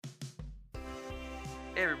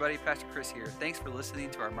Hey everybody, Pastor Chris here. Thanks for listening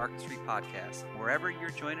to our Market Street podcast. Wherever you're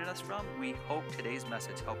joining us from, we hope today's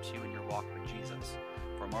message helps you in your walk with Jesus.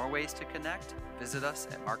 For more ways to connect, visit us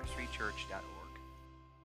at marketstreetchurch.org.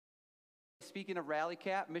 Speaking of rally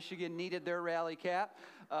cap, Michigan needed their rally cap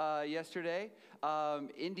yesterday.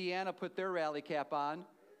 Indiana put their rally cap on.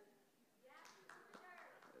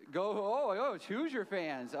 Go, Hoosier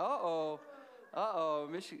fans.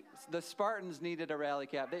 Michigan, the Spartans needed a rally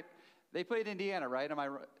cap. They played Indiana, right? Am I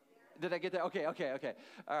right? Did I get that? Okay.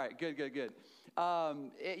 All right, good.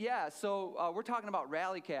 So we're talking about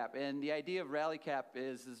rally cap, and the idea of rally cap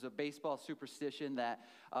is a baseball superstition that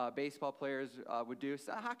baseball players would do.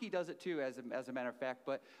 So hockey does it too, as a matter of fact,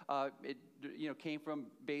 but it came from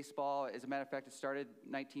baseball. As a matter of fact, it started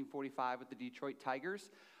in 1945 with the Detroit Tigers.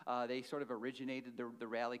 They sort of originated the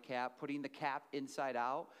rally cap, putting the cap inside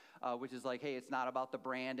out, which is like, hey, it's not about the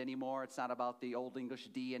brand anymore. It's not about the Old English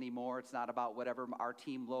D anymore. It's not about whatever our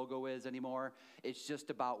team logo is anymore. It's just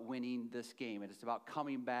about winning this game. And it's about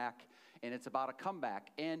coming back, and it's about a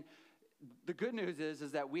comeback. And the good news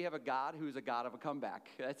is that we have a God who's a God of a comeback.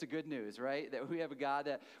 That's the good news, right? That we have a God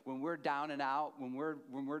that when we're down and out, when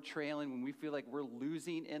we're trailing, when we feel like we're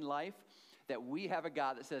losing in life, that we have a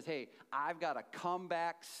God that says, hey, I've got a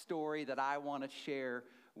comeback story that I want to share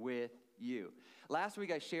with you. Last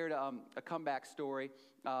week I shared a comeback story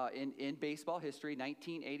in baseball history,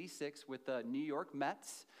 1986 with the New York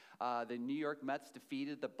Mets. The New York Mets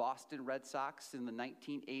defeated the Boston Red Sox in the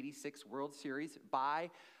 1986 World Series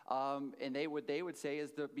and they would say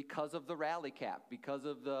is because of the rally cap, because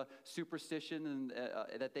of the superstition and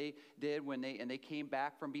that they did when they came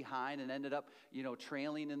back from behind and ended up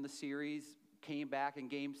trailing in the series, came back in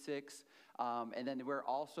Game 6, and then we're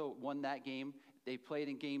also won that game. They played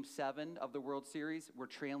in Game 7 of the World Series. We're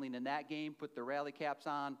trailing in that game, put the rally caps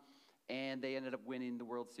on, and they ended up winning the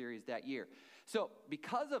World Series that year. So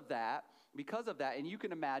because of that, and you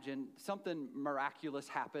can imagine something miraculous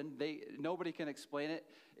happened. Nobody can explain it.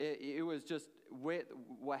 It was just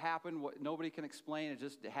what happened. Nobody can explain. It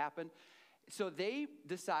just happened. So they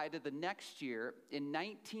decided the next year, in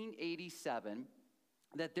 1987,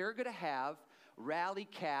 that they're going to have Rally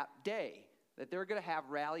Cap Day.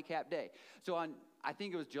 So on, I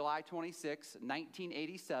think it was July 26,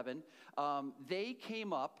 1987, they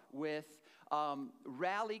came up with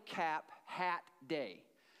Rally Cap Hat Day.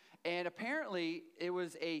 And apparently it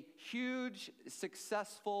was a huge,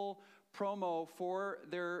 successful promo for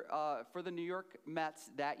the New York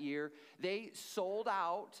Mets that year. They sold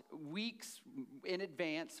out weeks in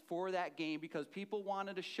advance for that game because people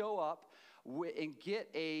wanted to show up and get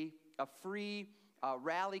a free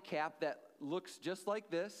rally cap that looks just like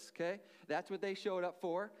this, okay? That's what they showed up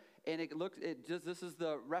for. And this is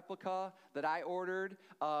the replica that I ordered,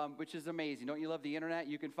 which is amazing. Don't you love the internet?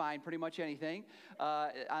 You can find pretty much anything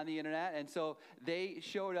on the internet. And so they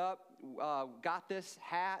showed up, got this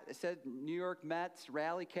hat. It said New York Mets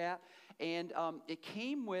rally cap. And it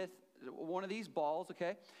came with one of these balls,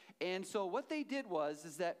 okay? And so what they did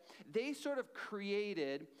is that they sort of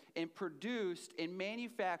created and produced and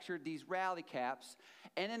manufactured these rally caps,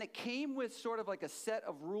 and then it came with sort of like a set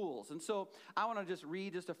of rules. And so I want to just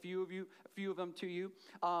read just a few of them to you.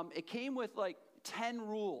 It came with like 10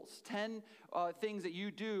 rules, 10 things that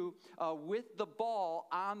you do with the ball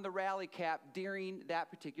on the rally cap during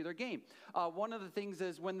that particular game. One of the things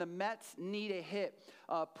is when the Mets need a hit,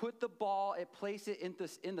 put the ball and place it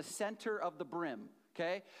in the center of the brim.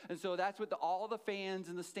 Okay, and so that's what all the fans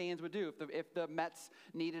in the stands would do if the Mets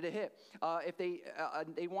needed a hit. If they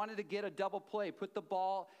wanted to get a double play, put the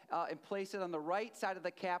ball and place it on the right side of the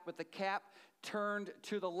cap with the cap turned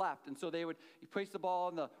to the left. And so they would place the ball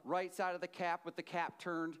on the right side of the cap with the cap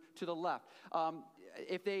turned to the left.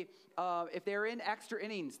 If they're in extra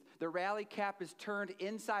innings, the rally cap is turned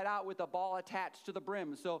inside out with the ball attached to the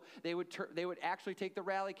brim. So they would actually take the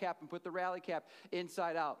rally cap and put the rally cap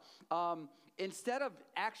inside out. Instead of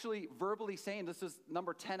actually verbally saying, this is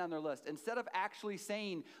number 10 on their list, instead of actually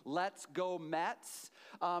saying, let's go Mets,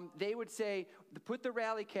 they would say, put the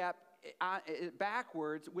rally cap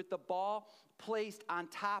backwards with the ball placed on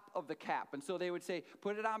top of the cap. And so they would say,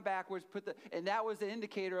 put it on backwards, and that was the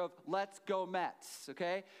indicator of let's go Mets,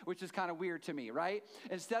 okay? Which is kind of weird to me, right?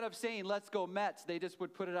 Instead of saying let's go Mets, they just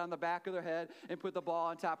would put it on the back of their head and put the ball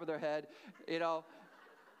on top of their head,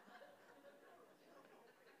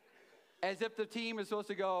 as if the team is supposed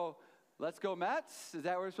to go, let's go Mets? Is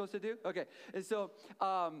that what we're supposed to do? Okay. And so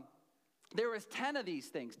there was 10 of these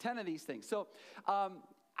things. So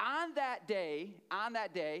on that day,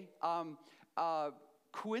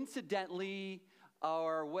 coincidentally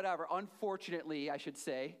or whatever, unfortunately, I should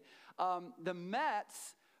say, the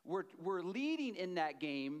Mets were leading in that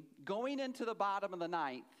game, going into the bottom of the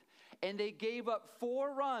ninth, and they gave up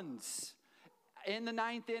 4 runs in the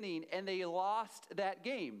 9th inning, and they lost that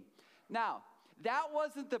game. Now, that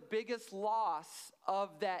wasn't the biggest loss of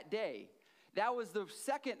that day. That was the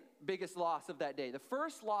second biggest loss of that day. The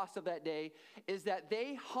first loss of that day is that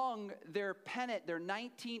they hung their pennant, their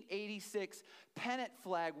 1986 pennant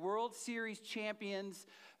flag, World Series champions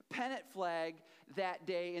pennant flag that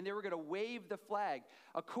day, and they were going to wave the flag.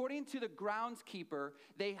 According to the groundskeeper,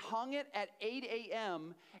 they hung it at 8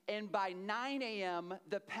 a.m., and by 9 a.m.,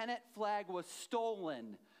 the pennant flag was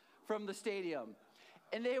stolen from the stadium.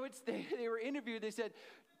 And they were interviewed. They said,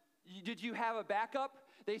 "Did you have a backup?"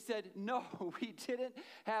 They said, "No, we didn't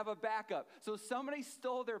have a backup." So somebody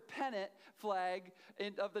stole their pennant flag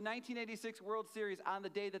of the 1986 World Series on the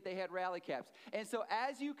day that they had rally caps. And so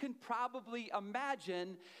as you can probably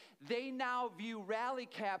imagine, they now view rally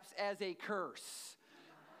caps as a curse.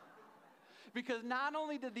 Because not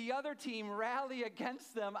only did the other team rally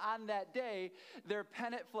against them on that day, their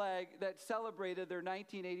pennant flag that celebrated their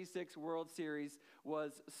 1986 World Series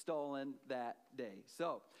was stolen that day.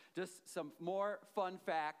 So, just some more fun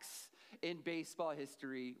facts in baseball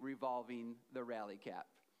history revolving the rally cap.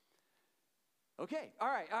 Okay, all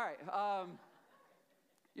right.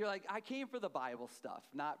 You're like, I came for the Bible stuff,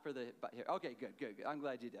 not for the... Okay, good. I'm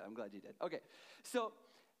glad you did. Okay, so...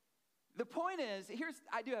 the point is,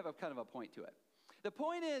 I do have a kind of a point to it. The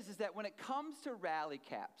point is that when it comes to rally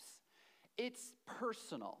caps, it's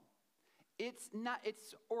personal.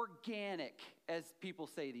 It's organic, as people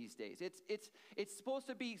say these days. It's supposed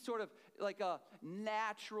to be sort of like a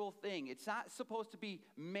natural thing. It's not supposed to be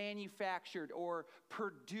manufactured or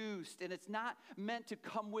produced, and it's not meant to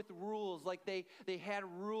come with rules like they had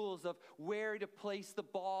rules of where to place the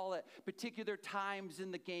ball at particular times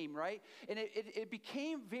in the game, right? And it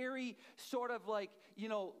became very sort of like,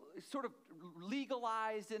 sort of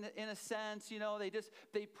legalized in a sense,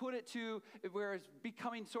 they put it to where it's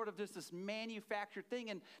becoming sort of just this manufactured thing,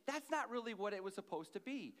 and that's not really what it was supposed to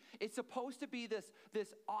be. It's supposed to be this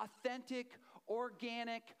authentic,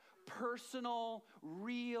 organic, personal,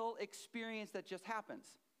 real experience that just happens.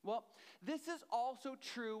 Well, this is also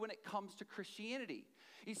true when it comes to Christianity.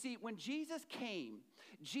 You see, when Jesus came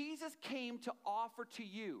to offer to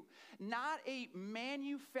you not a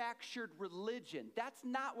manufactured religion. That's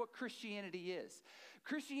not what Christianity is.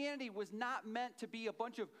 Christianity was not meant to be a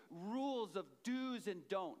bunch of rules of do's and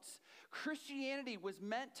don'ts. Christianity was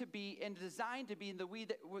meant to be and designed to be in the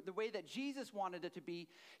way that Jesus wanted it to be.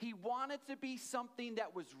 He wanted to be something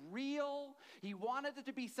that was real. He wanted it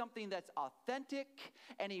to be something that's authentic.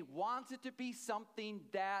 And he wants it to be something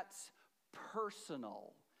that's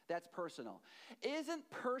personal. That's personal. Isn't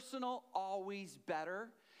personal always better?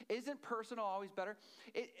 Isn't personal always better?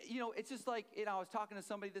 It's just like, I was talking to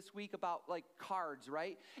somebody this week about like cards,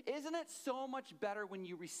 right? Isn't it so much better when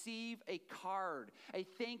you receive a card, a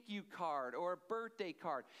thank you card or a birthday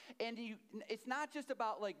card? And it's not just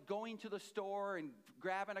about like going to the store and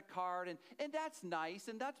grabbing a card, and that's nice,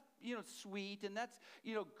 and that's, sweet, and that's,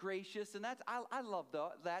 gracious, and that's, I love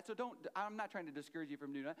that. So I'm not trying to discourage you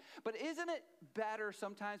from doing that. But isn't it better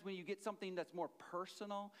sometimes when you get something that's more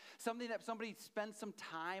personal, something that somebody spends some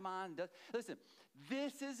time on? Listen,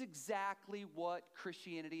 this is exactly what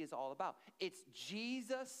Christianity is all about. It's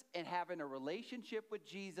Jesus and having a relationship with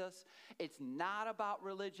Jesus. It's not about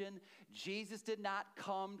religion. Jesus did not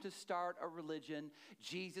come to start a religion.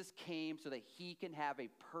 Jesus came so that he can have a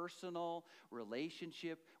personal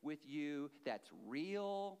relationship with you that's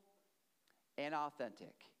real and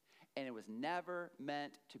authentic. And it was never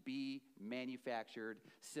meant to be manufactured,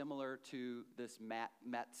 similar to this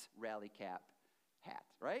Mets rally cap hat,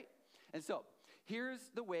 right? And so here's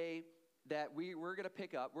the way that we're going to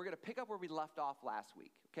pick up. We're going to pick up where we left off last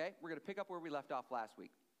week, okay? We're going to pick up where we left off last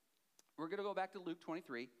week. We're going to go back to Luke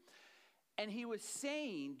 23. And he was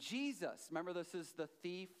saying, Jesus, remember this is the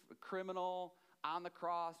thief, criminal on the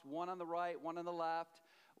cross, one on the right, one on the left.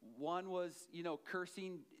 One was,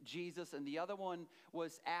 cursing Jesus, and the other one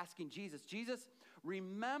was asking Jesus, Jesus,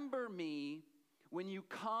 remember me when you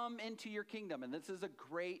come into your kingdom. And this is a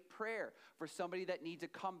great prayer for somebody that needs a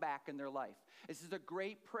comeback in their life. This is a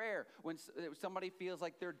great prayer when somebody feels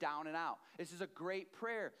like they're down and out. This is a great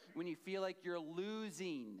prayer when you feel like you're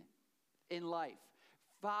losing in life.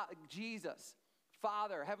 Jesus,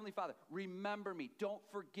 Father, Heavenly Father, remember me. Don't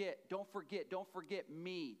forget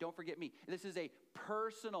me. Don't forget me. This is a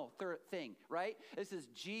personal thing, right? This is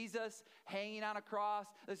Jesus hanging on a cross.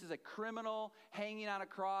 This is a criminal hanging on a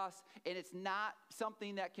cross. And it's not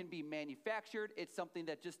something that can be manufactured. It's something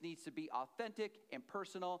that just needs to be authentic and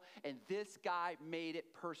personal. And this guy made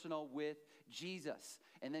it personal with Jesus.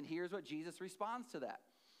 And then here's what Jesus responds to that.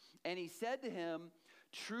 And he said to him,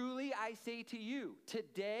 truly I say to you,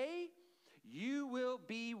 today you will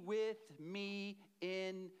be with me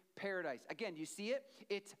in paradise. Again, you see it?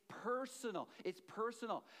 It's personal. It's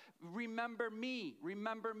personal. Remember me.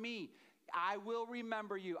 Remember me. I will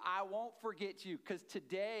remember you. I won't forget you, because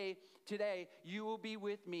today you will be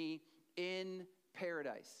with me in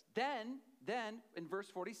paradise. Then in verse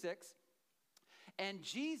 46, and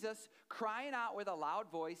Jesus, crying out with a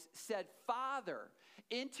loud voice, said, Father,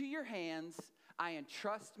 into your hands I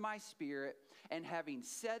entrust my spirit. And having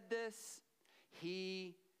said this,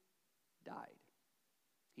 he died.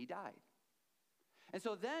 He died. And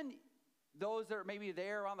so then those that are maybe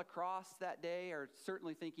there on the cross that day are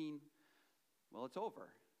certainly thinking, well, it's over.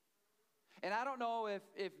 And I don't know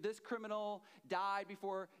if this criminal died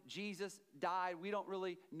before Jesus died. We don't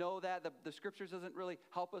really know that. The scriptures doesn't really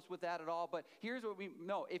help us with that at all. But here's what we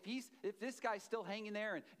know. If this guy's still hanging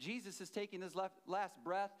there and Jesus is taking his last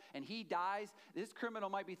breath and he dies, this criminal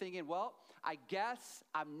might be thinking, well, I guess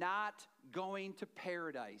I'm not going to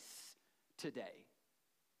paradise today.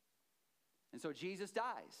 And so Jesus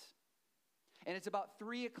dies. And it's about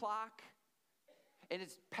 3 o'clock. And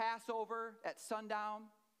it's Passover at sundown.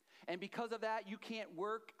 And because of that, you can't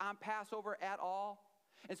work on Passover at all.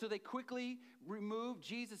 And so they quickly remove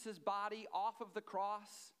Jesus' body off of the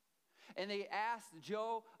cross. And they asked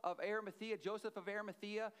Joseph of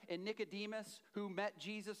Arimathea, and Nicodemus, who met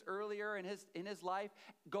Jesus earlier in his life,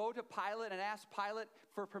 go to Pilate and ask Pilate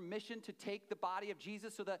for permission to take the body of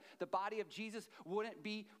Jesus so that the body of Jesus wouldn't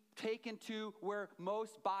be taken to where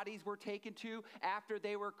most bodies were taken to after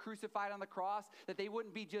they were crucified on the cross, that they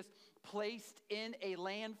wouldn't be just placed in a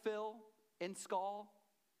landfill in Skull.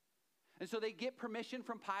 And so they get permission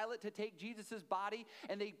from Pilate to take Jesus' body,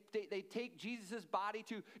 and they take Jesus' body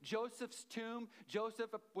to Joseph's tomb.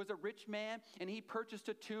 Joseph was a rich man, and he purchased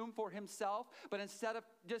a tomb for himself. But instead of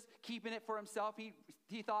just keeping it for himself,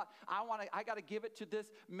 he thought, I got to give it to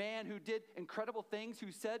this man who did incredible things,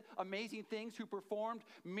 who said amazing things, who performed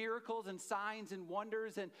miracles and signs and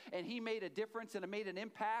wonders, and he made a difference and made an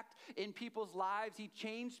impact in people's lives. He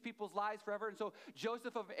changed people's lives forever. And so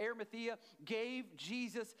Joseph of Arimathea gave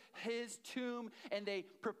Jesus his tomb, and they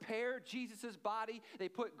prepared Jesus' body. They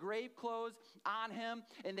put grave clothes on him,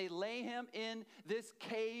 and they lay him in this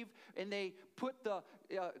cave, and they put the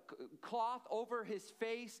cloth over his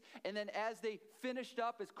face. And then as they finished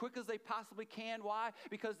up as quick as they possibly can, why?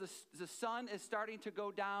 Because the sun is starting to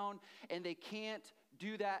go down, and they can't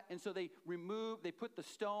do that. And so they put the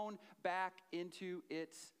stone back into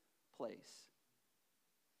its place.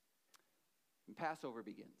 And Passover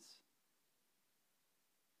begins.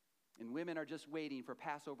 And women are just waiting for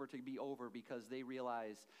Passover to be over, because they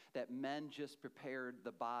realize that men just prepared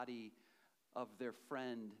the body of their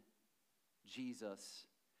friend Jesus,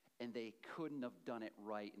 and they couldn't have done it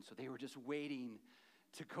right. And so they were just waiting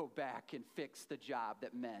to go back and fix the job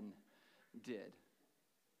that men did.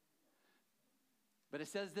 But it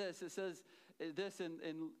says this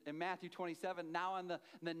in Matthew 27, now on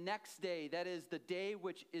the next day, that is the day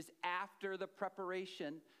which is after the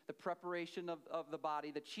preparation of the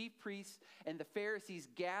body, the chief priests and the Pharisees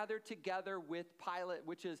gathered together with Pilate,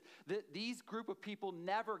 which is, these group of people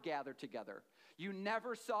never gathered together. You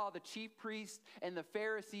never saw the chief priests and the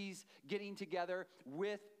Pharisees getting together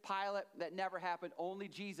with Pilate. That never happened. Only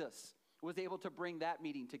Jesus was able to bring that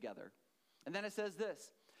meeting together. And then it says this,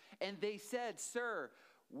 and they said, Sir,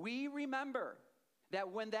 we remember that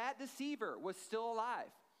when that deceiver was still alive,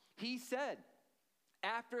 he said,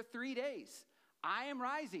 after 3 days, I am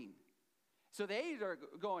rising. So they are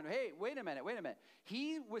going, hey, wait a minute.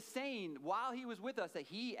 He was saying while he was with us that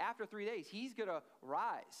after 3 days, he's going to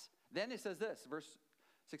rise. Then it says this, verse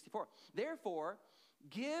 64. Therefore,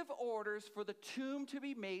 give orders for the tomb to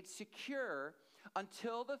be made secure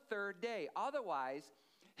until the 3rd day. Otherwise,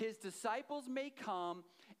 his disciples may come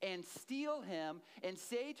and steal him and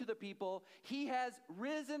say to the people, he has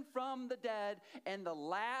risen from the dead, and the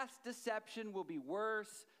last deception will be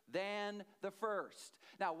worse than the first.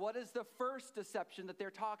 Now, what is the first deception that they're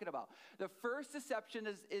talking about? The first deception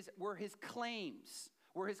were his claims.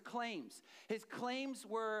 His claims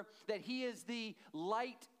were that he is the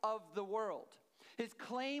light of the world. His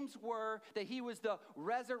claims were that he was the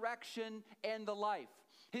resurrection and the life.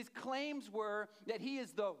 His claims were that he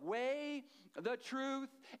is the way, the truth,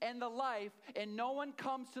 and the life, and no one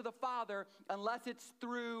comes to the Father unless it's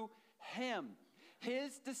through him.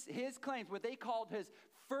 His claims, what they called his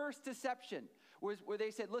first deception, was where they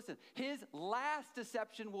said, listen, his last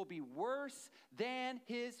deception will be worse than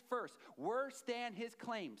his first, worse than his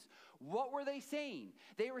claims. What were they saying?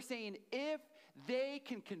 They were saying, if they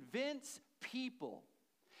can convince people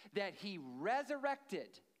that he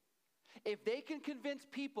resurrected, if they can convince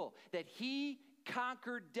people that he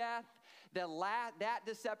conquered death, that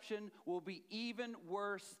deception will be even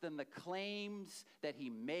worse than the claims that he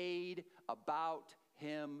made about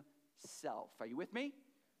himself. Are you with me?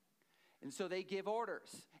 And so they give orders,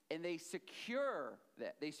 and they secure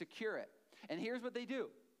that. They secure it. And here's what they do.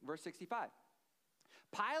 Verse 65.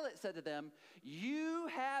 Pilate said to them, you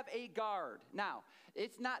have a guard. Now,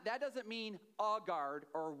 that doesn't mean a guard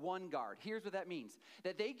or one guard. Here's what that means.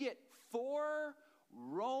 That they get 4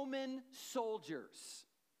 Roman soldiers,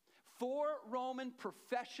 4 Roman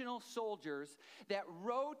professional soldiers that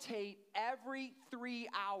rotate every 3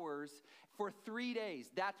 hours for 3 days.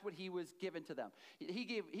 That's what he was given to them. He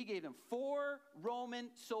gave them 4 Roman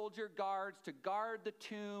soldier guards to guard the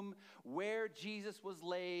tomb where Jesus was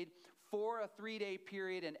laid for a 3-day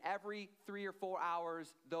period, and every 3 or 4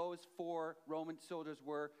 hours, those 4 Roman soldiers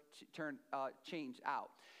were changed out.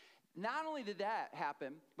 Not only did that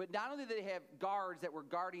happen, but not only did they have guards that were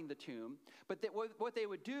guarding the tomb, but what they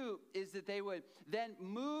would do is that they would then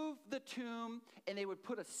move the tomb, and they would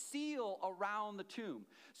put a seal around the tomb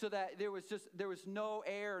so that there was no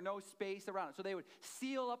air, no space around it. So they would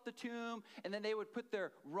seal up the tomb, and then they would put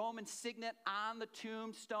their Roman signet on the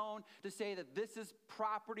tombstone to say that this is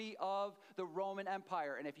property of the Roman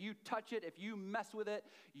Empire. And if you touch it, if you mess with it,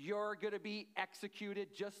 you're going to be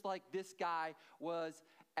executed, just like this guy was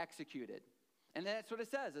executed. And that's what it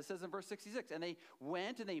says. It says in verse 66, and they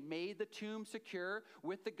went and they made the tomb secure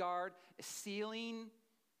with the guard, sealing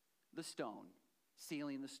the stone.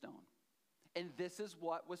 And this is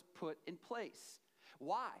what was put in place.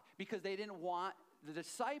 Why? Because they didn't want the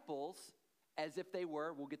disciples, as if they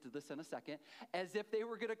were, we'll get to this in a second, as if they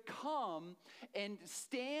were going to come and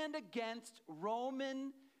stand against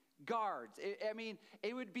Roman guards.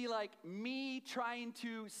 It would be like me trying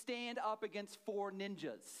to stand up against 4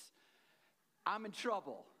 ninjas. I'm in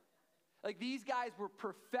trouble. Like, these guys were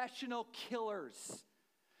professional killers.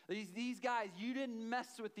 These guys, you didn't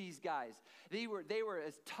mess with these guys. They were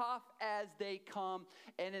as tough as they come.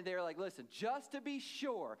 And then they're like, listen, just to be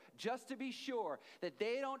sure that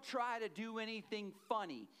they don't try to do anything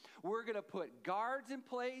funny, we're going to put guards in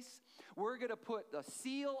place. We're going to put a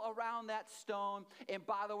seal around that stone. And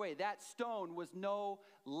by the way, that stone was no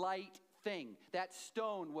light thing. That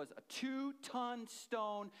stone was a 2-ton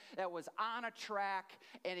stone that was on a track,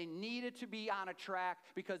 and it needed to be on a track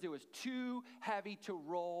because it was too heavy to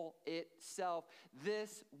roll itself.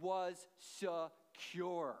 This was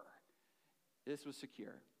secure.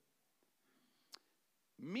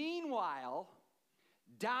 Meanwhile,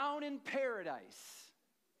 down in paradise.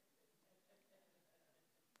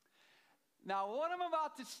 Now, what I'm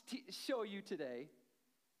about to show you today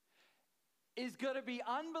is going to be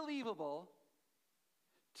unbelievable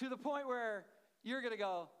to the point where you're going to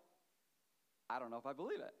go, I don't know if I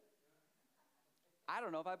believe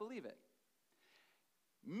it.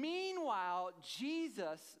 Meanwhile,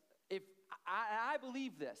 Jesus, if I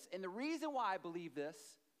believe this, and the reason why I believe this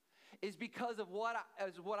is because of what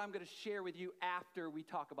I'm going to share with you after we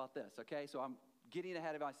talk about this, okay? So I'm getting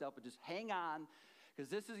ahead of myself, but just hang on,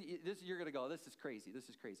 because you're going to go, this is crazy,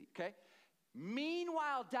 okay?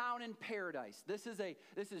 Meanwhile, down in paradise, this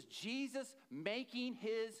is Jesus making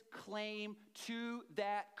his claim to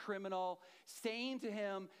that criminal, saying to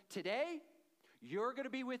him, today, you're going to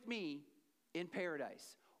be with me in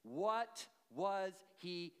paradise. What was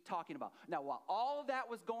he talking about? Now, while all of that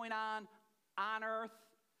was going on earth,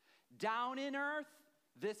 down in earth,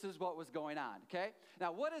 this is what was going on, okay?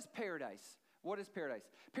 Now, what is paradise?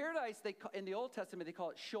 Paradise, in the Old Testament, they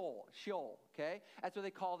call it Sheol, okay? That's what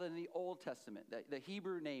they called it in the Old Testament, the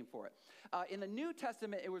Hebrew name for it. In the New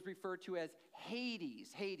Testament, it was referred to as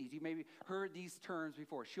Hades. You maybe heard these terms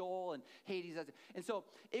before, Sheol and Hades. And so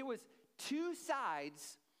it was two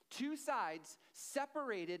sides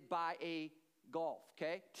separated by a gulf,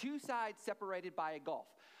 okay? Two sides separated by a gulf.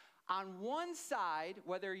 On one side,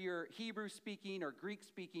 whether you're Hebrew speaking or Greek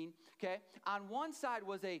speaking, okay, on one side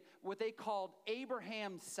was what they called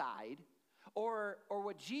Abraham's side, or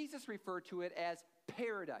what Jesus referred to it as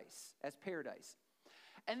paradise.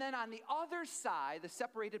 And then on the other side,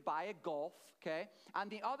 separated by a gulf, okay, on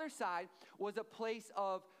the other side was a place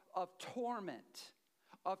of torment,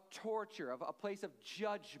 of torture, of a place of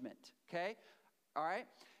judgment, okay? All right?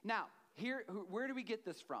 Now, where do we get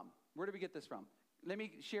this from? Let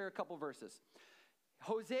me share a couple verses.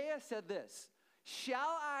 Hosea said this,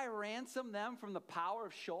 shall I ransom them from the power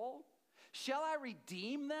of Sheol? Shall I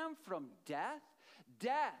redeem them from death?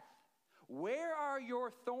 Death, where are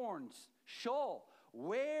your thorns? Sheol,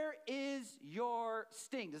 where is your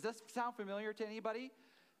sting? Does this sound familiar to anybody?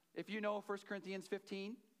 If you know 1 Corinthians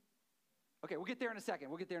 15. Okay, we'll get there in a second.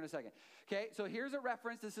 Okay, so here's a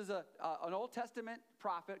reference. This is an Old Testament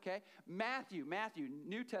prophet, okay? Matthew,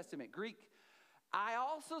 New Testament, Greek. I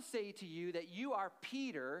also say to you that you are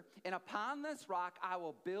Peter, and upon this rock I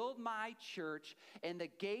will build my church, and the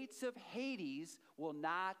gates of Hades will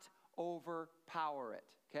not overpower it,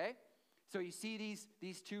 okay? So you see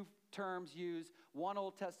these two terms used, one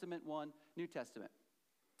Old Testament, one New Testament.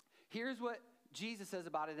 Here's what Jesus says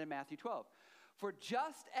about it in Matthew 12. For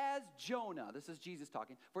just as Jonah, this is Jesus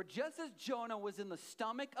talking, for just as Jonah was in the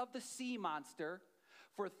stomach of the sea monster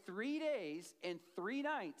for 3 days and 3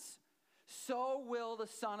 nights, so will the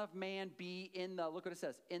Son of Man be in the, look what it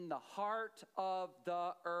says, in the heart of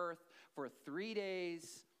the earth for 3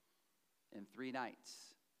 days and 3 nights.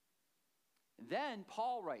 And then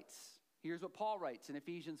Paul writes, here's what Paul writes in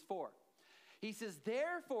Ephesians 4. He says,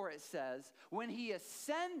 therefore it says, when he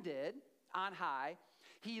ascended on high,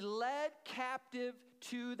 he led captive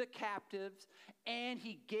to the captives, and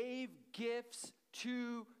he gave gifts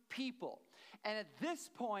to people. And at this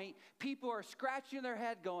point, people are scratching their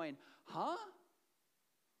head going, huh?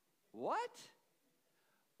 What?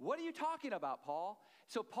 What are you talking about, Paul?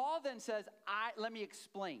 So Paul then says, let me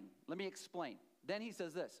explain. Then he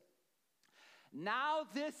says this. Now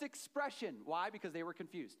this expression, why? Because they were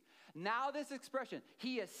confused. Now this expression,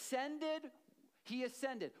 he ascended.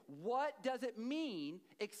 What does it mean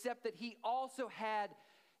except that he also had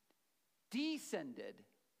descended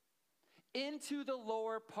into the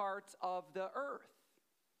lower parts of the earth?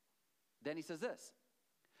 Then he says this.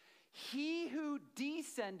 He who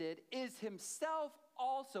descended is himself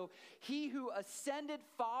also he who ascended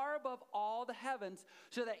far above all the heavens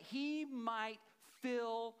so that he might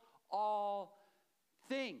fill all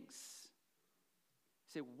things.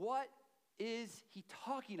 You say, what is he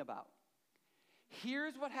talking about?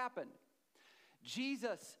 Here's what happened.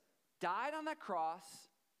 Jesus died on that cross.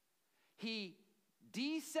 He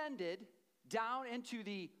descended down into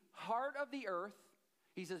the heart of the earth.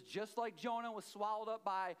 He says, just like Jonah was swallowed up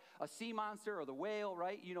by a sea monster or the whale,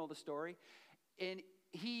 right? You know the story. And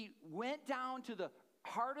he went down to the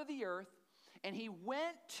heart of the earth, and he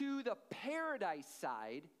went to the paradise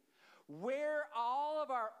side where all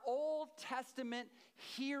of our Old Testament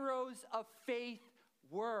heroes of faith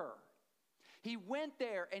were. He went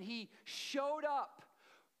there and he showed up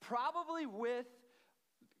probably with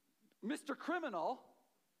Mr. Criminal.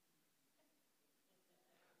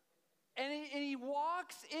 And he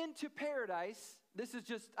walks into paradise.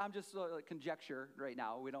 I'm just like conjecture right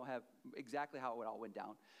now. We don't have exactly how it all went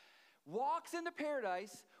down. Walks into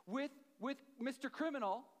paradise with Mr.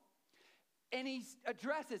 Criminal, and he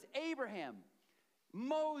addresses Abraham,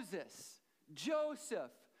 Moses,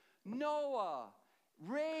 Joseph, Noah,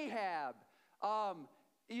 Rahab,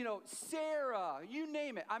 Sarah, you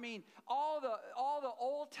name it. I mean, all the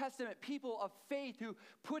Old Testament people of faith who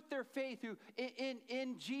put their faith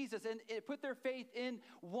in Jesus and put their faith in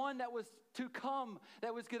one that was to come,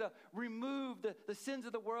 that was going to remove the sins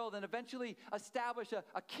of the world and eventually establish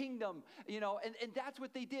a kingdom, and that's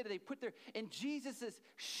what they did. And Jesus is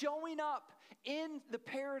showing up in the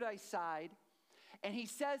paradise side, and he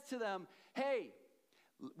says to them, hey,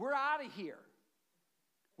 we're out of here.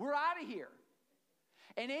 We're out of here.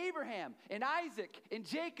 And Abraham, and Isaac, and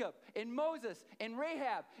Jacob, and Moses, and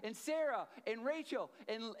Rahab, and Sarah, and Rachel,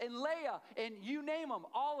 and Leah, and you name them,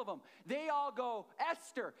 all of them. They all go,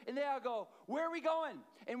 Esther, and they all go, where are we going?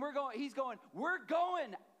 And he's going, we're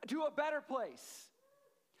going to a better place.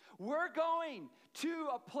 We're going to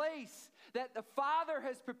a place that the Father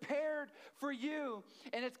has prepared for you,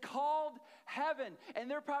 and it's called heaven.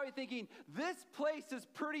 And they're probably thinking, this place is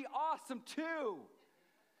pretty awesome too.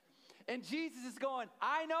 And Jesus is going,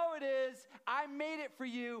 I know it is. I made it for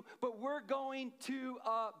you, but we're going to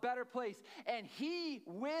a better place. And he,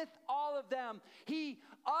 with all of them, he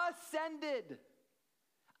ascended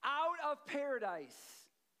out of paradise.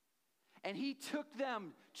 And he took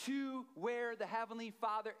them to where the Heavenly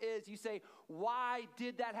Father is. You say, why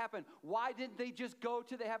did that happen? Why didn't they just go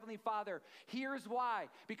to the Heavenly Father? Here's why.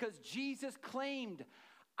 Because Jesus claimed,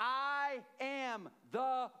 I am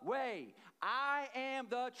the way. I am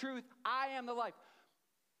the truth. I am the life.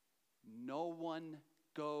 No one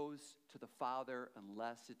goes to the Father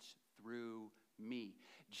unless it's through me.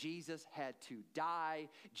 Jesus had to die.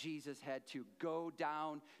 Jesus had to go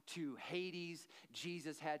down to Hades.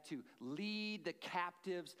 Jesus had to lead the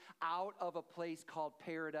captives out of a place called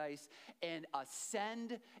paradise and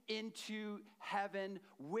ascend into heaven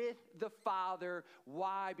with the Father.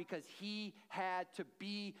 Why? Because he had to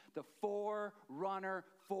be the forerunner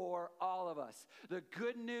for all of us. The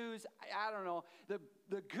good news, I don't know,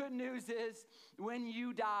 the good news is when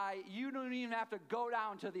you die, you don't even have to go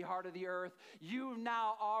down to the heart of the earth. You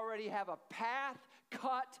now already have a path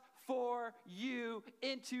cut for you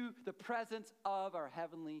into the presence of our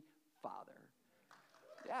Heavenly Father.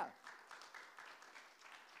 Yeah.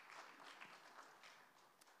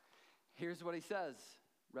 Here's what he says,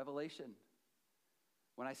 Revelation.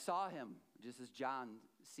 When I saw him, just as John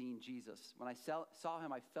seen Jesus, when I saw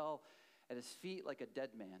him, I fell at his feet like a dead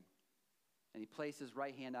man. And he placed his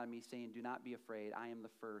right hand on me, saying, do not be afraid. I am the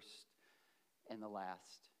first and the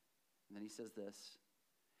last. And then he says this,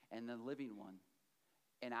 and the living one.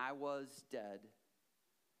 And I was dead,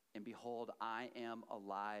 and behold, I am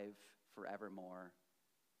alive forevermore.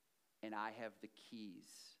 And I have the keys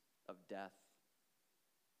of death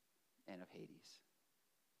and of Hades.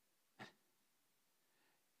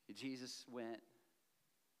 Jesus went,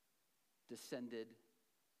 descended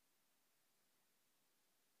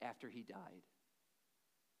after he died.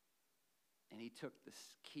 And he took the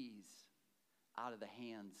keys out of the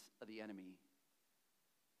hands of the enemy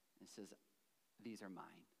and says, these are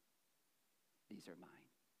mine. These are mine.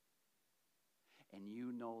 And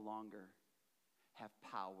you no longer have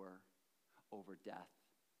power over death,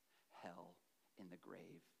 hell, and the grave.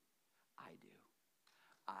 I do.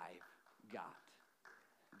 I've got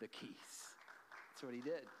the keys. That's what he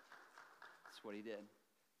did. That's what he did.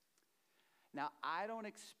 Now, I don't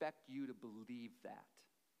expect you to believe that.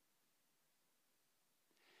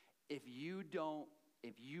 If you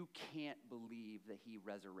can't believe that he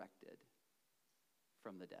resurrected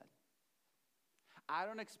from the dead. I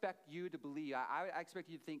don't expect you to believe. I expect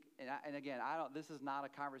you to think, and again, this is not a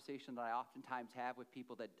conversation that I oftentimes have with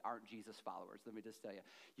people that aren't Jesus followers. Let me just tell you.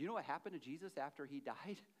 You know what happened to Jesus after he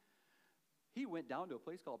died? He went down to a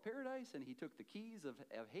place called paradise, and he took the keys of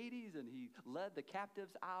Hades, and he led the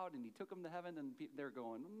captives out, and he took them to heaven, and they're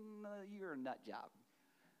going, you're a nut job.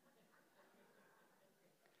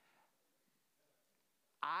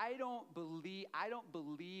 I don't believe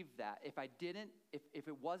that if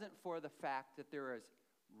it wasn't for the fact that there is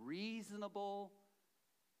reasonable,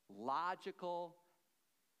 logical,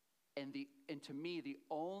 and to me, the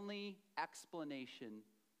only explanation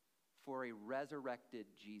for a resurrected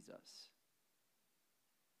Jesus.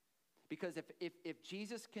 Because if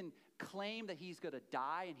Jesus can claim that he's going to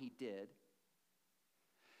die, and he did,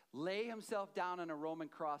 lay himself down on a Roman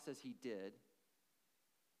cross as he did,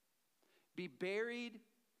 be buried,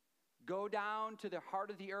 go down to the heart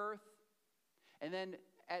of the earth, and then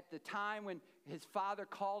at the time when his Father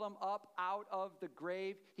called him up out of the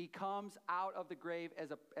grave, he comes out of the grave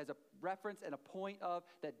as a reference and a point of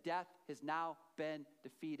that death has now been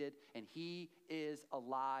defeated, and he is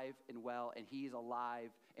alive and well, and he's alive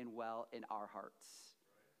and well in our hearts.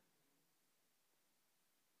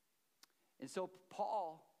 And so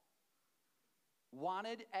Paul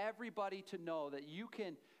wanted everybody to know that you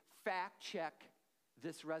can fact check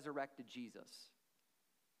this resurrected Jesus.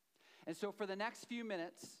 And so for the next few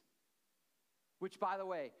minutes, which by the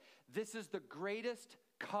way, this is the greatest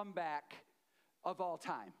comeback of all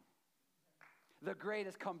time. The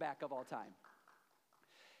greatest comeback of all time.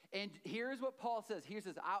 And here's what Paul says. He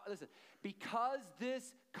says, listen, because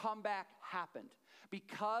this comeback happened,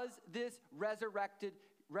 because this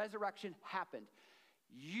resurrection happened,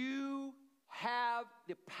 you have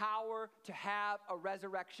the power to have a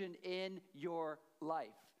resurrection in your life.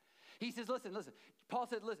 He says, listen. Paul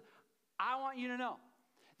said, listen, I want you to know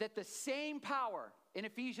that the same power in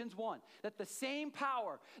Ephesians 1, that the same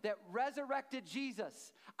power that resurrected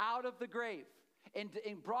Jesus out of the grave and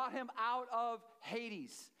brought him out of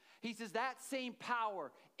Hades, he says that same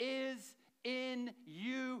power is in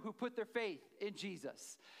you who put their faith in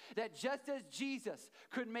Jesus. That just as Jesus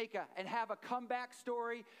could make and have a comeback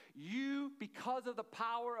story, you, because of the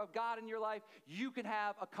power of God in your life, you can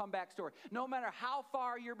have a comeback story. No matter how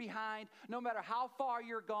far you're behind, no matter how far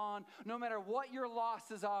you're gone, no matter what your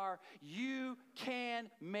losses are, you can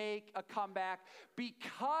make a comeback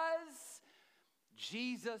because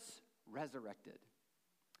Jesus resurrected.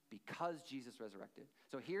 Because Jesus resurrected.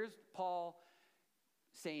 So here's Paul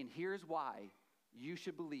saying, here's why you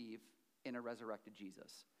should believe in a resurrected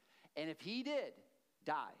Jesus. And if he did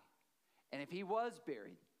die, and if he was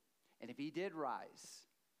buried, and if he did rise,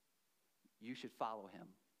 you should follow him.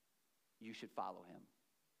 You should follow him.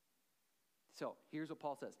 So here's what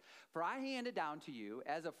Paul says. For I handed down to you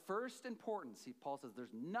as of first importance, Paul says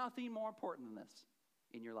there's nothing more important than this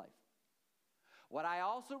in your life. What I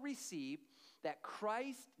also received, that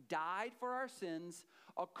Christ died for our sins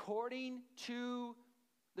according to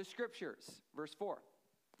the Scriptures. Verse 4.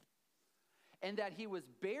 And that he was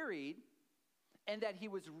buried, and that he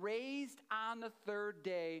was raised on the third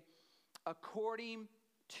day according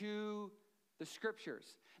to the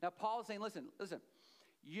Scriptures. Now, Paul is saying, listen,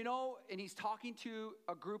 you know, and he's talking to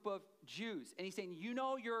a group of Jews, and he's saying, you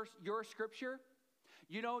know your Scripture?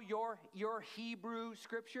 You know your Hebrew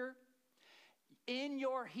Scripture? In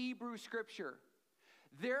your Hebrew Scripture,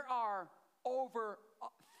 there are over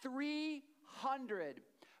 300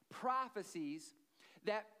 prophecies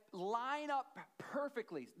that line up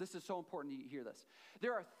perfectly. This is so important you hear this.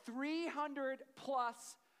 There are 300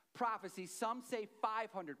 plus prophecies. Some say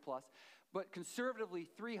 500 plus, but conservatively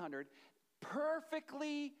 300,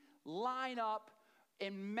 perfectly line up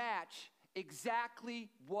and match exactly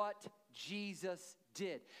what Jesus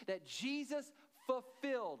did. That Jesus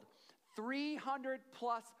fulfilled 300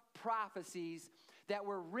 plus prophecies that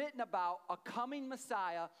were written about a coming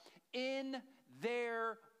Messiah in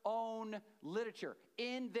their own literature,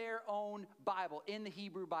 in their own Bible, in the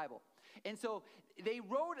Hebrew Bible. And so they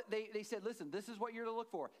said, listen, this is what you're to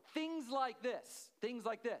look for. Things like this,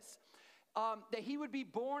 that he would be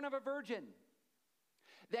born of a virgin.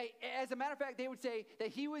 As a matter of fact, they would say that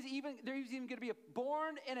he was even going to be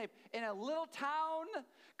born in a little town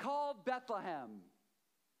called Bethlehem.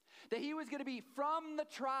 That he was going to be from the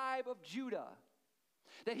tribe of Judah.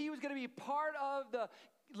 That he was going to be part of the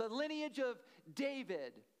lineage of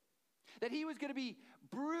David. That he was going to be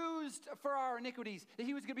bruised for our iniquities. That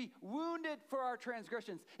he was going to be wounded for our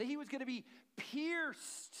transgressions. That he was going to be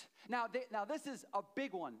pierced. Now this is a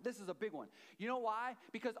big one. You know why?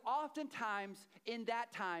 Because oftentimes in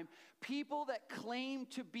that time, people that claim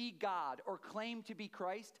to be God or claim to be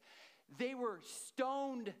Christ, they were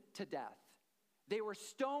stoned to death.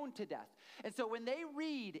 And so when they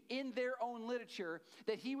read in their own literature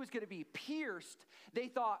that he was going to be pierced, they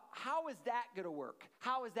thought, how is that going to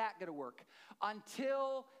work?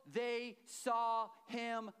 Until they saw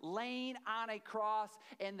him laying on a cross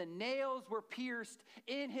and the nails were pierced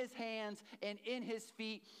in his hands and in his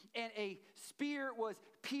feet and a spear was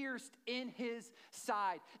pierced in his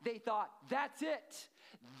side. They thought, that's it.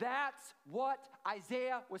 That's what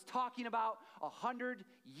Isaiah was talking about 100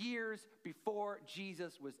 years before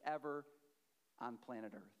Jesus was ever on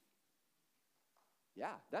planet Earth.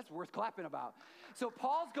 Yeah, that's worth clapping about. So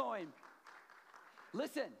Paul's going,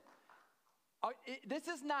 listen, this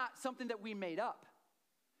is not something that we made up.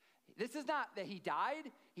 This is not that he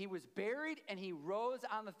died, he was buried, and he rose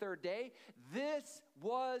on the third day. This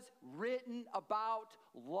was written about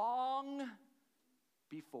long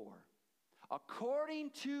before. According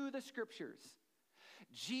to the Scriptures,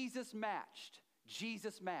 Jesus matched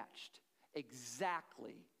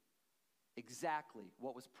exactly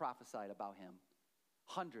what was prophesied about him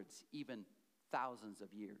hundreds, even thousands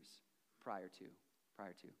of years prior to.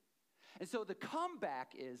 And so the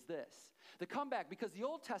comeback is this. The comeback, because the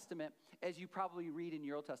Old Testament, as you probably read in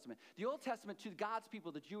your Old Testament, the Old Testament to God's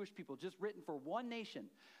people, the Jewish people, just written for one nation.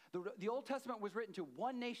 The Old Testament was written to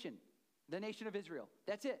one nation, the nation of Israel.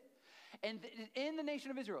 That's it. And in the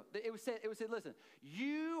nation of Israel, it was said, listen,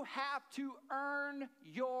 you have to earn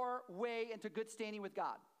your way into good standing with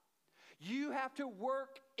God. You have to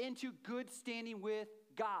work into good standing with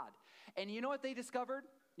God. And you know what they discovered?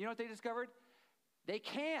 They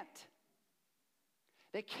can't.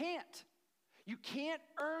 You can't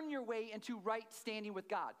earn your way into right standing with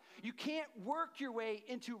God. You can't work your way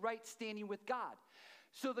into right standing with God.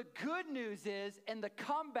 So the good news is, and the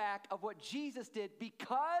comeback of what Jesus did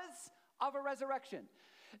because of a resurrection,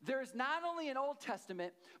 there's not only an Old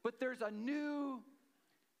Testament, but there's a New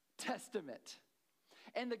Testament.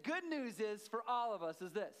 And the good news is for all of us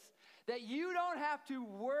is this, that you don't have to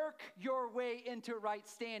work your way into right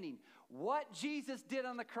standing. What Jesus did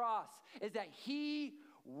on the cross is that he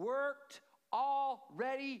worked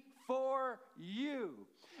already for you.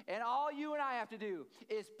 And all you and I have to do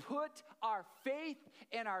is put our faith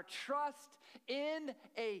and our trust in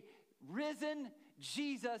a risen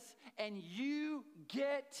Jesus, and you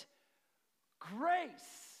get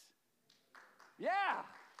grace. Yeah.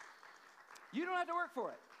 You don't have to work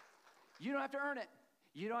for it. You don't have to earn it.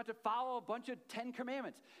 You don't have to follow a bunch of 10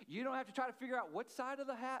 commandments. You don't have to try to figure out what side of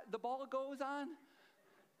the ball goes on.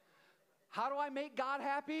 How do I make God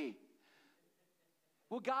happy?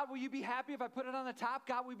 Well, God, will you be happy if I put it on the top?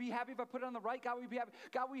 God, will you be happy if I put it on the right? God, will you be happy?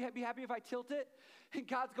 God, will you be happy if I tilt it? And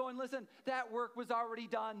God's going, listen, that work was already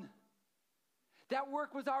done. That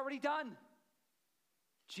work was already done.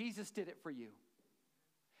 Jesus did it for you.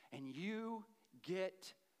 And you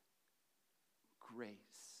get grace.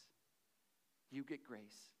 You get grace.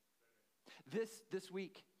 This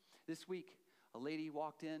week, a lady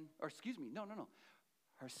walked in, or excuse me, no.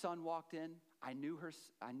 Her son walked in. I knew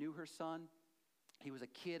her son. He was a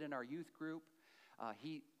kid in our youth group.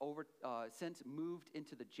 He since moved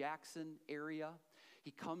into the Jackson area.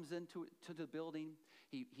 He comes into the building.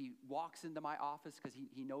 He walks into my office because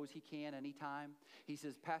he knows he can anytime. He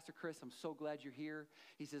says, Pastor Chris, I'm so glad you're here.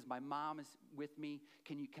 He says, my mom is with me.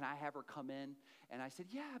 Can I have her come in? And I said,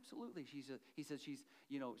 yeah, absolutely. He says she's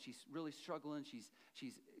really struggling.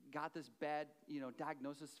 She's got this bad,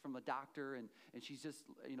 diagnosis from the doctor, and she's just,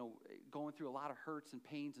 going through a lot of hurts and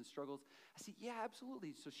pains and struggles. I said, yeah,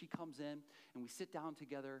 absolutely. So she comes in, and we sit down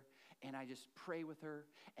together, and I just pray with her,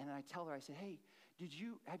 and then I tell her, I said, hey,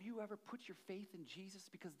 have you ever put your faith in Jesus?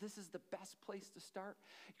 Because this is the best place to start.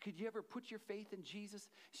 Could you ever put your faith in Jesus?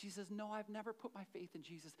 She says, no, I've never put my faith in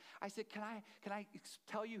Jesus. I said, can I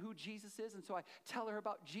tell you who Jesus is? And so I tell her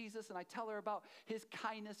about Jesus, and I tell her about his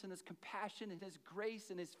kindness and his compassion and his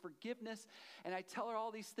grace and his forgiveness. And I tell her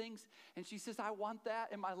all these things, and she says, I want that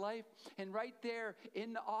in my life. And right there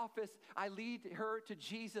in the office, I lead her to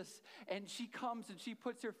Jesus, and she comes and she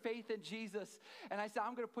puts her faith in Jesus. And I said,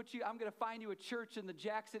 I'm going to find you a church in the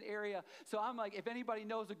Jackson area. So I'm like, if anybody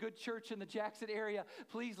knows a good church in the Jackson area,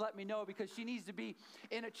 please let me know, because she needs to be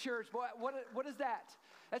in a church. What is that?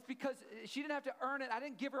 That's because she didn't have to earn it. I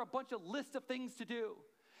didn't give her a bunch of lists of things to do.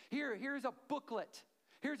 Here's a booklet.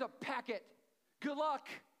 Here's a packet. Good luck.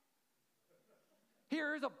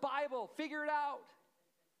 Here's a Bible. Figure it out.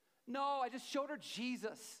 No, I just showed her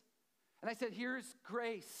Jesus. And I said, here's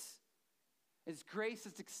grace. His grace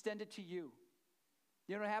is extended to you.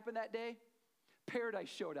 You know what happened that day? Paradise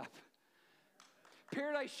showed up.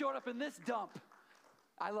 Paradise showed up in this dump.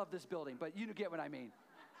 I love this building, but you get what I mean.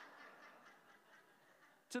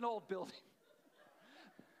 It's an old building.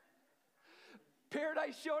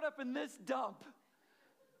 Paradise showed up in this dump.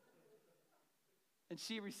 And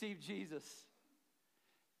she received Jesus.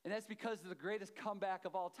 And that's because the greatest comeback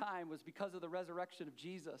of all time was because of the resurrection of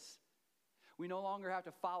Jesus. We no longer have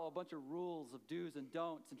to follow a bunch of rules of do's and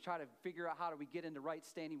don'ts and try to figure out how do we get into right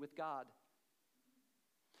standing with God.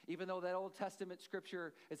 Even though that Old Testament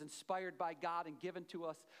scripture is inspired by God and given to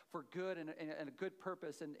us for good and a good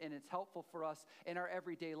purpose, and it's helpful for us in our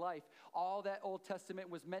everyday life, all that Old Testament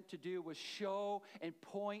was meant to do was show and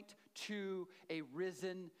point to a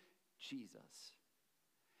risen Jesus.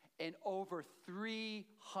 And over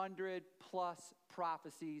 300 plus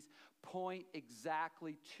prophecies point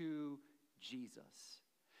exactly to Jesus.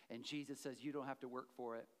 And Jesus says, you don't have to work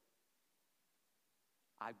for it.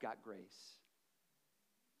 I've got grace.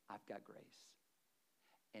 I've got grace.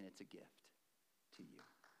 And it's a gift to you.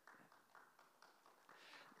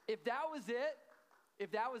 If that was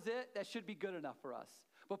it, that should be good enough for us.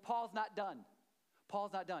 But Paul's not done. Paul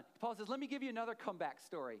says, let me give you another comeback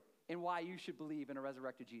story and why you should believe in a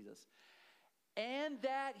resurrected Jesus. And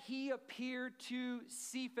that he appeared to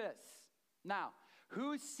Cephas. Now,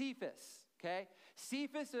 who's Cephas? Okay?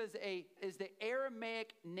 Cephas is the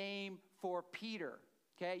Aramaic name for Peter.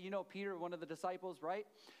 Okay? You know Peter, one of the disciples, right?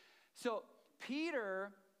 So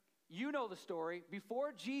Peter, you know the story.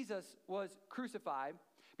 Before Jesus was crucified,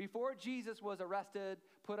 before Jesus was arrested,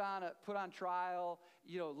 put on trial,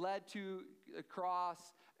 led to a cross,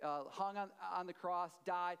 hung on the cross,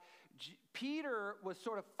 died, Peter was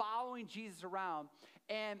sort of following Jesus around,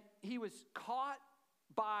 and he was caught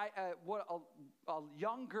by a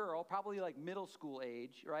young girl, probably like middle school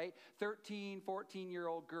age, right? 13,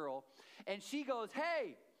 14-year-old girl. And she goes,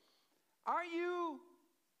 hey, are you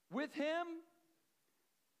with him?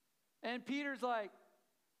 And Peter's like,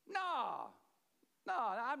 no,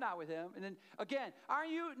 I'm not with him. And then again,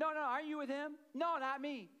 aren't you with him? No, not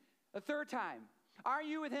me. A third time, are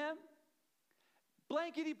you with him?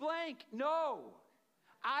 Blankety blank, no,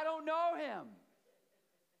 I don't know him.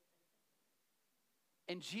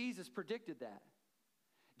 And Jesus predicted that.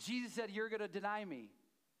 Jesus said, you're going to deny me.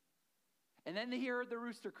 And then he heard the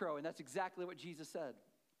rooster crow, and that's exactly what Jesus said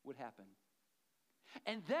would happen.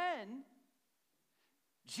 And then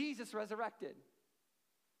Jesus resurrected.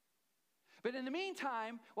 But in the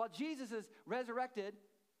meantime, while Jesus is resurrected,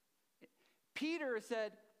 Peter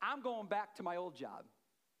said, I'm going back to my old job.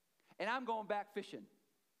 And I'm going back fishing.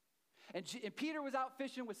 And Peter was out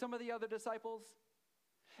fishing with some of the other disciples.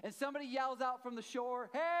 And somebody yells out from the shore,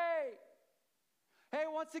 hey,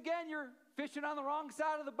 once again, you're fishing on the wrong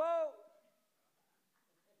side of the boat.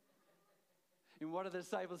 And one of the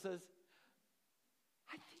disciples says,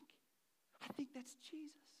 I think that's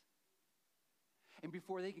Jesus. And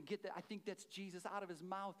before they can get that, I think that's Jesus, out of his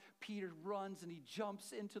mouth, Peter runs and he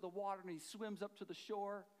jumps into the water and he swims up to the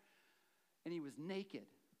shore. And he was naked.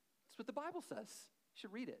 That's what the Bible says. You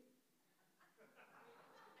should read it.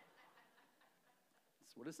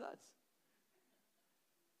 That's what it says.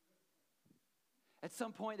 At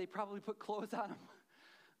some point, they probably put clothes on him.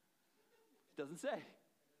 It doesn't say.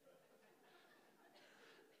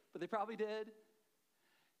 But they probably did.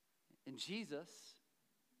 And Jesus,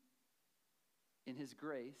 in his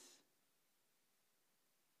grace,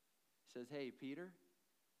 says, hey, Peter,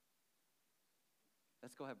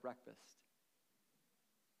 let's go have breakfast.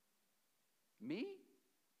 Me?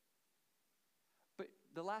 But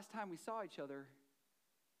the last time we saw each other,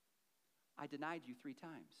 I denied you 3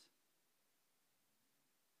 times.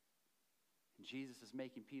 And Jesus is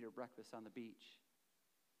making Peter breakfast on the beach.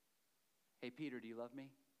 Hey, Peter, do you love me?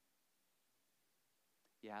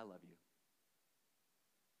 Yeah, I love you.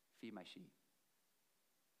 Feed my sheep.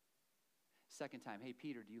 Second time, hey,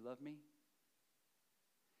 Peter, do you love me?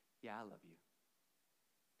 Yeah, I love you.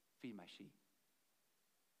 Feed my sheep.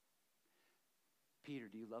 Peter,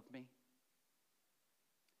 do you love me?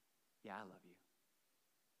 Yeah, I love you.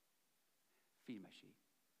 Feed my sheep.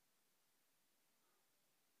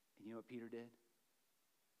 And you know what Peter did?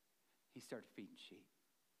 He started feeding sheep.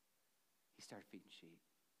 He started feeding sheep.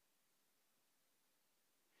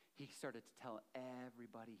 He started to tell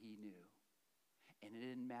everybody he knew. And it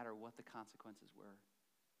didn't matter what the consequences were.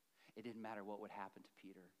 It didn't matter what would happen to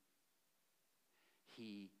Peter.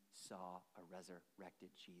 He saw a resurrected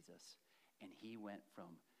Jesus. And he went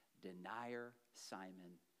from denier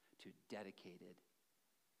Simon to dedicated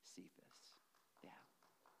Cephas. Yeah.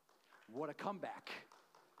 What a comeback.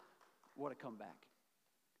 What a comeback.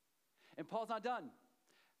 And Paul's not done.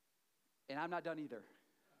 And I'm not done either.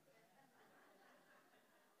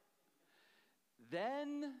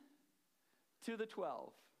 Then to the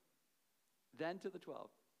 12. Then to the 12.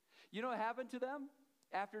 You know what happened to them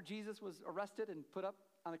after Jesus was arrested and put up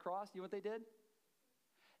on the cross? You know what they did?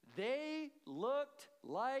 They looked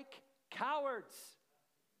like cowards.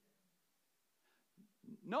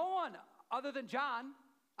 No one other than John,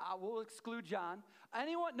 we'll exclude John,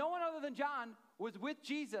 no one other than John was with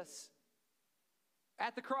Jesus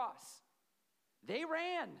at the cross. They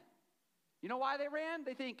ran. You know why they ran?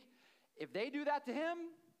 They think, if they do that to him,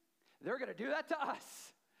 they're going to do that to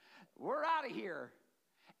us. We're out of here.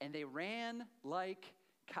 And they ran like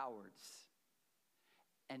cowards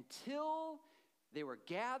until they were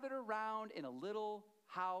gathered around in a little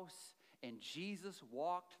house, and Jesus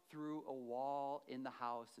walked through a wall in the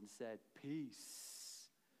house and said, peace.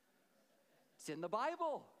 It's in the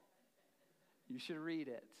Bible. You should read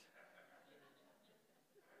it.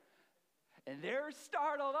 And they're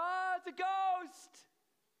startled. Oh, it's a ghost.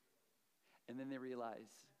 And then they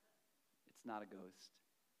realize it's not a ghost.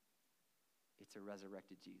 It's a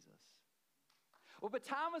resurrected Jesus. Well, but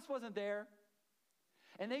Thomas wasn't there.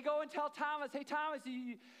 And they go and tell Thomas, hey, Thomas,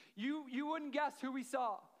 you wouldn't guess who we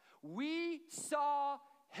saw. We saw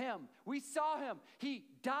him. We saw him. He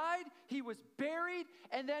died, he was buried,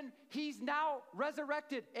 and then he's now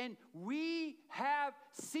resurrected. And we have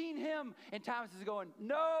seen him. And Thomas is going,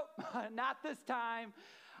 nope, not this time.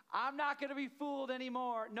 I'm not going to be fooled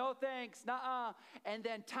anymore. No thanks. Nuh-uh. And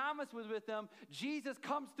then Thomas was with them. Jesus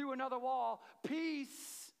comes through another wall.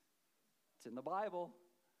 Peace. It's in the Bible.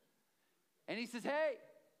 And he says, hey,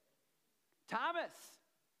 Thomas,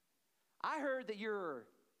 I heard that you're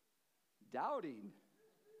doubting.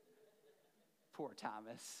 Poor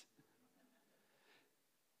Thomas.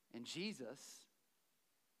 And Jesus,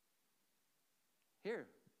 here,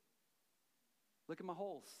 look at my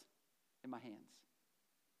holes in my hands.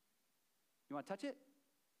 You want to touch it?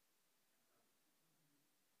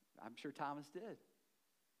 I'm sure Thomas did.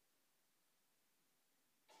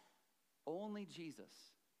 Only Jesus.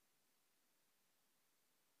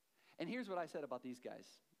 And here's what I said about these guys.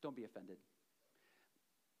 Don't be offended.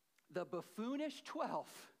 The buffoonish 12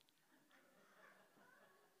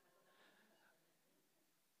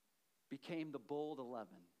 became the bold 11.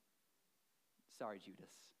 Sorry,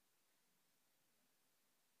 Judas.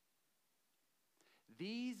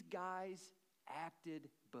 These guys acted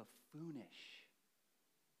buffoonish.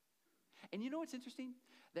 And you know what's interesting?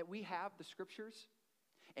 That we have the scriptures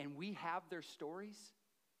and we have their stories.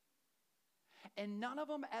 And none of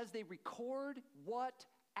them, as they record what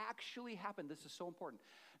actually happened, this is so important.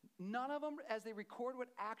 None of them, as they record what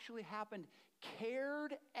actually happened,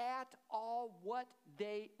 cared at all what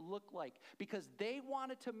they looked like, because they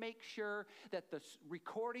wanted to make sure that the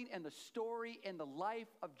recording and the story and the life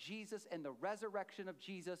of Jesus and the resurrection of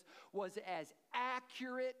Jesus was as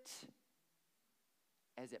accurate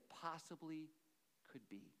as it possibly could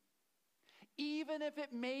be. Even if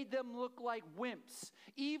it made them look like wimps,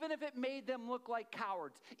 even if it made them look like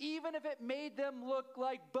cowards, even if it made them look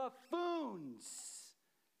like buffoons,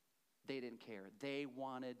 they didn't care. They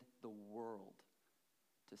wanted the world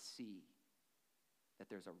to see that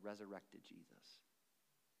there's a resurrected Jesus.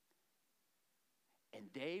 And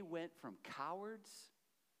they went from cowards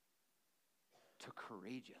to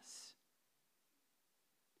courageous.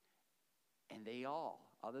 And they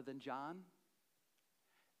all, other than John,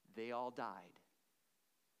 they all died.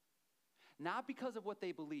 Not because of what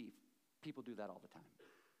they believe. People do that all the time.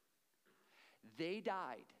 They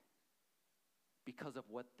died because of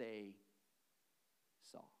what they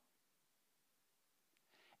saw.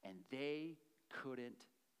 And they couldn't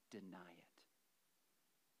deny it.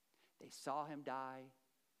 They saw him die.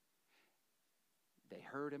 They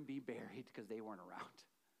heard him be buried because they weren't around.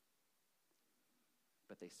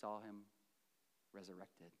 But they saw him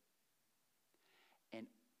resurrected. And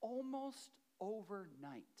almost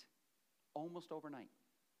overnight,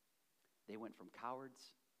 they went from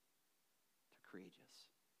cowards to courageous.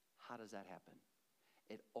 How does that happen?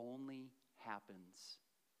 It only happens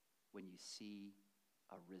when you see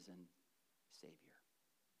a risen Savior.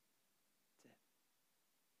 That's it.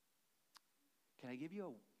 Can I give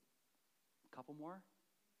you a couple more?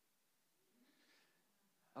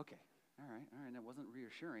 Okay. All right. That wasn't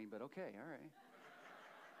reassuring, but okay. All right.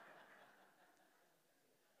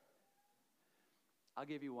 I'll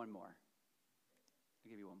give you one more.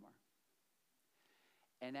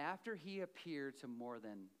 And after he appeared to more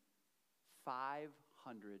than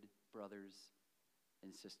 500 brothers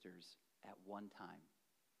and sisters at one time.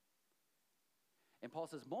 And Paul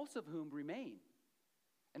says, most of whom remain.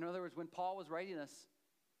 In other words, when Paul was writing this,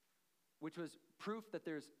 which was proof that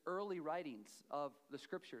there's early writings of the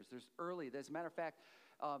scriptures. As a matter of fact,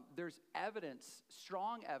 there's evidence,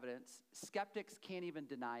 strong evidence, skeptics can't even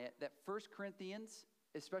deny it, that 1 Corinthians,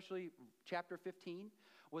 especially chapter 15,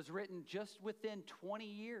 was written just within 20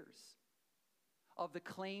 years of the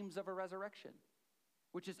claims of a resurrection,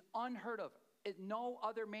 which is unheard of. No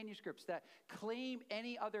other manuscripts that claim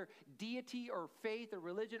any other deity or faith or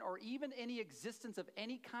religion or even any existence of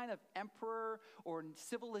any kind of emperor or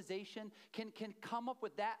civilization can come up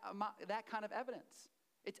with that kind of evidence.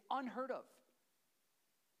 It's unheard of.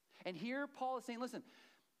 And here Paul is saying, listen,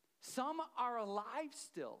 some are alive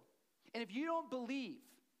still. And if you don't believe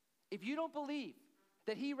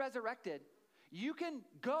that he resurrected, you can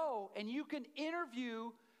go and you can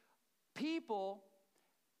interview people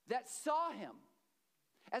that saw him.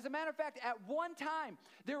 As a matter of fact, at one time,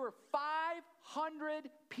 there were 500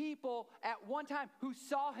 people at one time who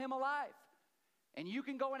saw him alive. And you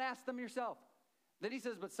can go and ask them yourself. Then he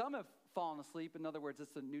says, but some have fallen asleep. In other words,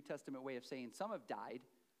 it's the New Testament way of saying some have died.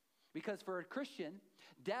 Because for a Christian,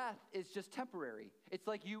 death is just temporary. It's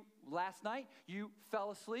like last night, you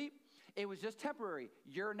fell asleep. It was just temporary.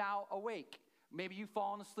 You're now awake. Maybe you've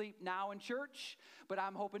fallen asleep now in church, but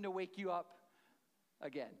I'm hoping to wake you up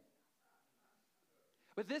again.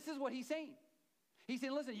 But this is what he's saying. He's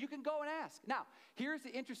saying, listen, you can go and ask. Now, here's the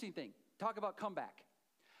interesting thing. Talk about comeback.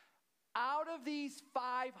 Out of these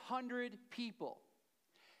 500 people,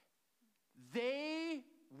 they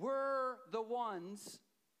were the ones,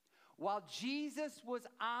 while Jesus was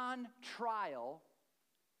on trial,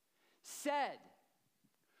 said,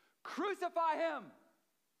 crucify him.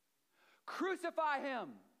 Crucify him.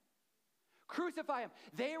 Crucify him.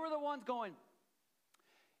 They were the ones going,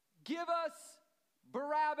 give us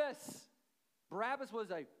Barabbas. Barabbas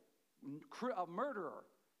was a murderer.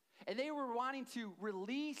 And they were wanting to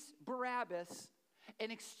release Barabbas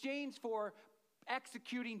in exchange for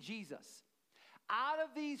executing Jesus. Out of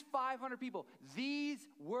these 500 people, these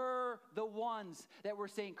were the ones that were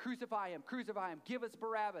saying, crucify him, give us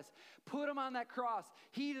Barabbas, put him on that cross.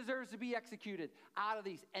 He deserves to be executed. Out of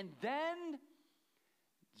these. And then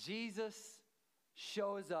Jesus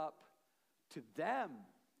shows up to them.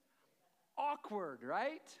 Awkward,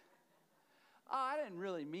 right? Oh, I didn't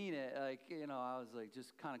really mean it. I was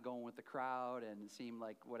just kind of going with the crowd and it seemed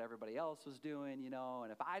like what everybody else was doing,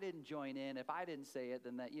 and if I didn't join in, if I didn't say it,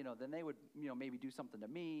 then then they would, maybe do something to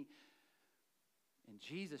me. And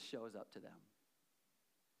Jesus shows up to them.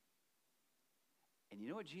 And you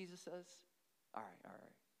know what Jesus says? All right.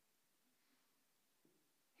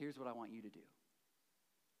 Here's what I want you to do.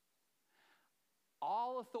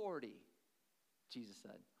 All authority, Jesus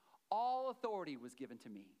said, all authority was given to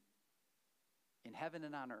me in heaven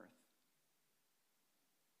and on earth.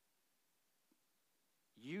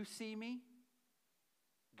 You see me?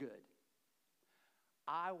 Good.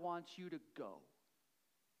 I want you to go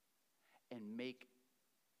and make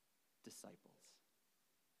disciples.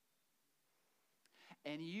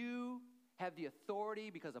 And you have the authority,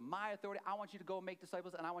 because of my authority, I want you to go and make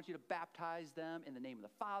disciples, and I want you to baptize them in the name of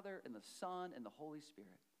the Father and the Son and the Holy Spirit.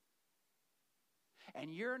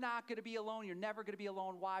 And you're not going to be alone. You're never going to be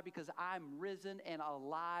alone. Why? Because I'm risen and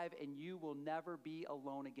alive, and you will never be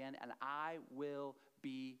alone again, and I will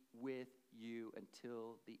be with you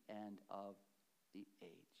until the end of the age.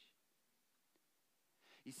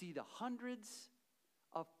 You see, the hundreds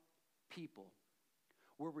of people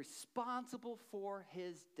were responsible for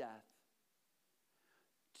his death,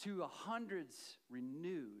 to hundreds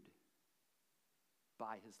renewed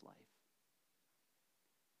by his life.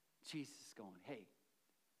 Jesus is going, hey,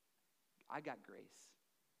 I got grace.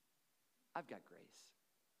 I've got grace.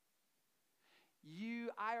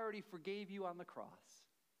 I already forgave you on the cross.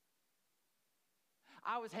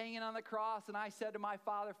 I was hanging on the cross and I said to my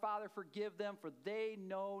Father, Father, forgive them, for they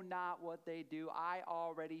know not what they do. I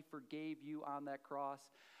already forgave you on that cross.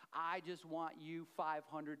 I just want you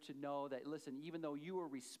 500 to know that, listen, even though you were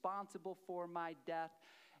responsible for my death,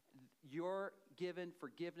 you're given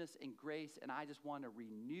forgiveness and grace, and I just want to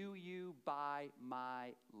renew you by my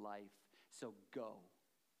life. So go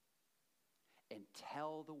and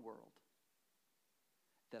tell the world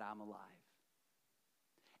that I'm alive,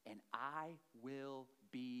 and I will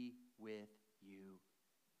be with you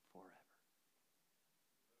forever.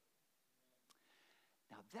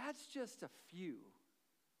 Now, that's just a few.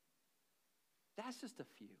 That's just a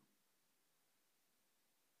few.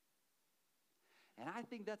 And I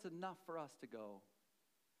think that's enough for us to go,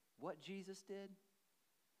 what Jesus did,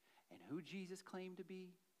 and who Jesus claimed to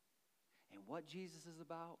be, and what Jesus is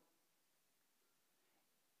about.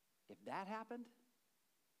 If that happened,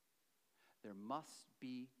 there must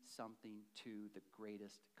be something to the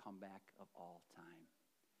greatest comeback of all time.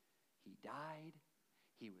 He died,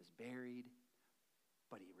 he was buried,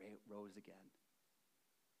 but he rose again.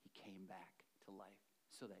 He came back to life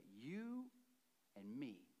so that you and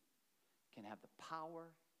me can have the power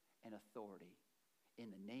and authority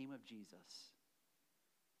in the name of Jesus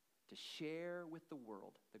to share with the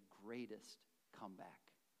world the greatest comeback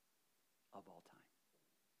of all time.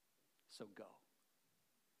 So go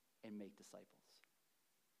and make disciples.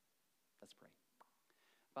 Let's pray.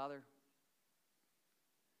 Father,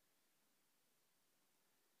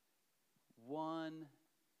 one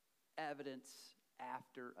evidence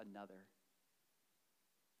after another.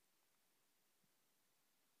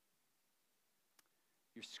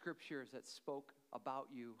 Your scriptures that spoke about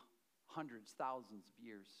you hundreds, thousands of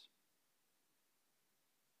years,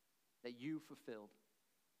 that you fulfilled.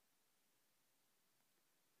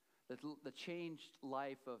 The changed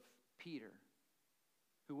life of Peter,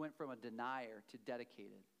 who went from a denier to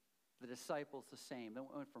dedicated. The disciples the same. They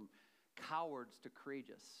went from cowards to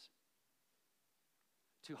courageous.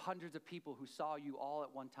 To hundreds of people who saw you all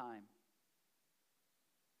at one time.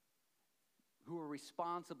 Who were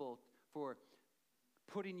responsible for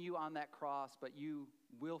putting you on that cross, but you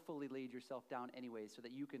willfully laid yourself down anyway, so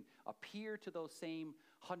that you can appear to those same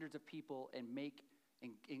hundreds of people and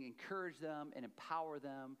encourage them and empower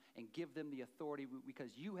them and give them the authority, because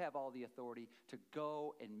you have all the authority to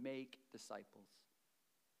go and make disciples.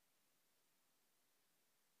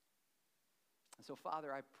 And so,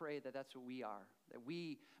 Father, I pray that that's what we are, that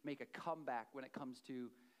we make a comeback when it comes to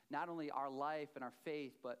not only our life and our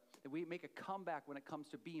faith, but that we make a comeback when it comes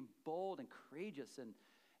to being bold and courageous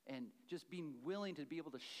and just being willing to be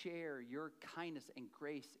able to share your kindness and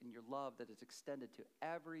grace and your love that is extended to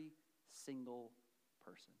every single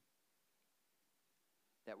person.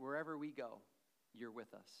 That wherever we go, you're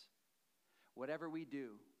with us. Whatever we do,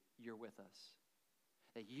 you're with us.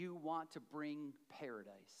 That you want to bring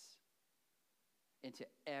paradise into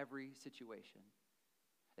every situation.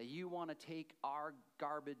 That you want to take our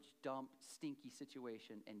garbage dump, stinky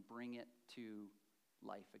situation and bring it to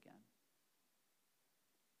life again.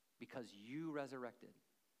 Because you resurrected.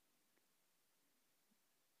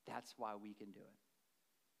 That's why we can do it.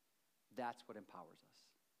 That's what empowers us.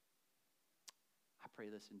 I pray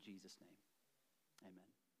this in Jesus' name.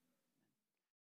 Amen.